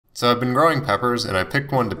So I've been growing peppers, and I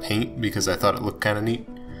picked one to paint because I thought it looked kind of neat.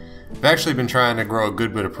 I've actually been trying to grow a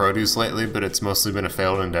good bit of produce lately, but it's mostly been a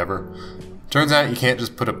failed endeavor. Turns out you can't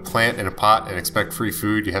just put a plant in a pot and expect free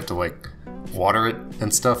food, you have to like water it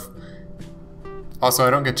and stuff. Also,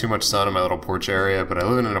 I don't get too much sun in my little porch area, but I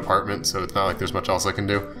live in an apartment, so it's not like there's much else I can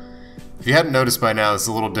do. If you hadn't noticed by now, this is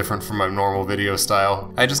a little different from my normal video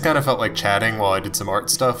style. I just kind of felt like chatting while I did some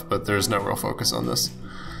art stuff, but there's no real focus on this.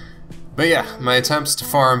 But yeah, my attempts to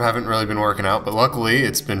farm haven't really been working out, but luckily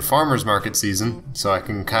it's been farmer's market season, so I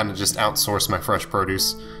can kind of just outsource my fresh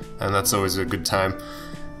produce, and that's always a good time.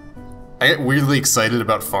 I get weirdly excited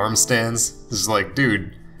about farm stands. It's just like,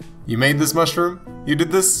 dude, you made this mushroom? You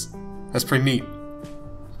did this? That's pretty neat.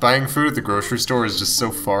 Buying food at the grocery store is just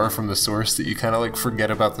so far from the source that you kind of like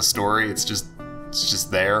forget about the story. It's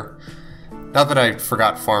just there. Not that I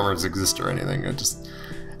forgot farmers exist or anything.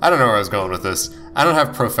 I don't know where I was going with this. I don't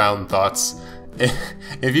have profound thoughts.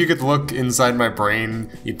 If you could look inside my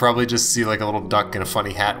brain, you'd probably just see like a little duck in a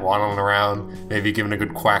funny hat waddling around, maybe giving a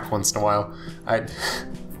good quack once in a while.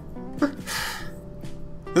 This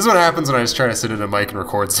is what happens when I just try to sit at a mic and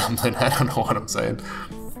record something. I don't know what I'm saying.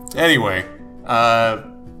 Anyway, I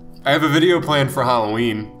have a video planned for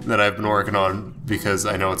Halloween that I've been working on because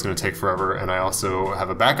I know it's going to take forever, and I also have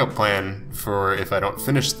a backup plan for if I don't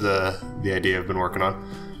finish the idea I've been working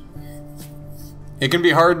on. It can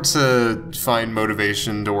be hard to find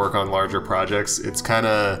motivation to work on larger projects. It's kind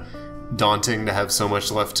of daunting to have so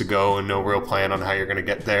much left to go and no real plan on how you're going to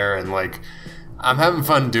get there, and like, I'm having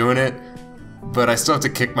fun doing it, but I still have to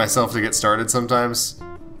kick myself to get started sometimes.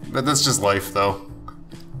 But that's just life, though.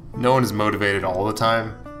 No one is motivated all the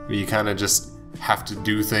time. You kind of just have to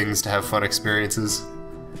do things to have fun experiences.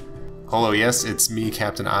 Hello, yes, it's me,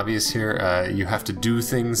 Captain Obvious here. You have to do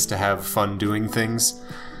things to have fun doing things.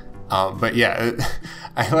 But yeah,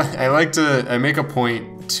 I make a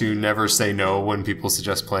point to never say no when people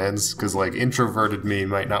suggest plans, because like introverted me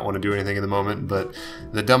might not want to do anything in the moment, but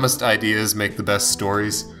the dumbest ideas make the best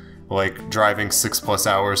stories. Like driving 6+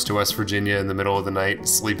 hours to West Virginia in the middle of the night,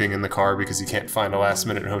 sleeping in the car because you can't find a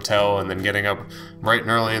last-minute hotel, and then getting up bright and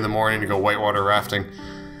early in the morning to go whitewater rafting.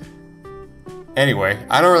 Anyway,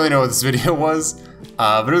 I don't really know what this video was,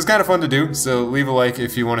 but it was kind of fun to do, so leave a like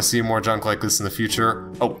if you want to see more junk like this in the future.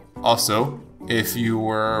 Oh, also, if you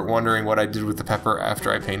were wondering what I did with the pepper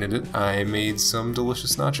after I painted it, I made some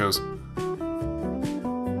delicious nachos.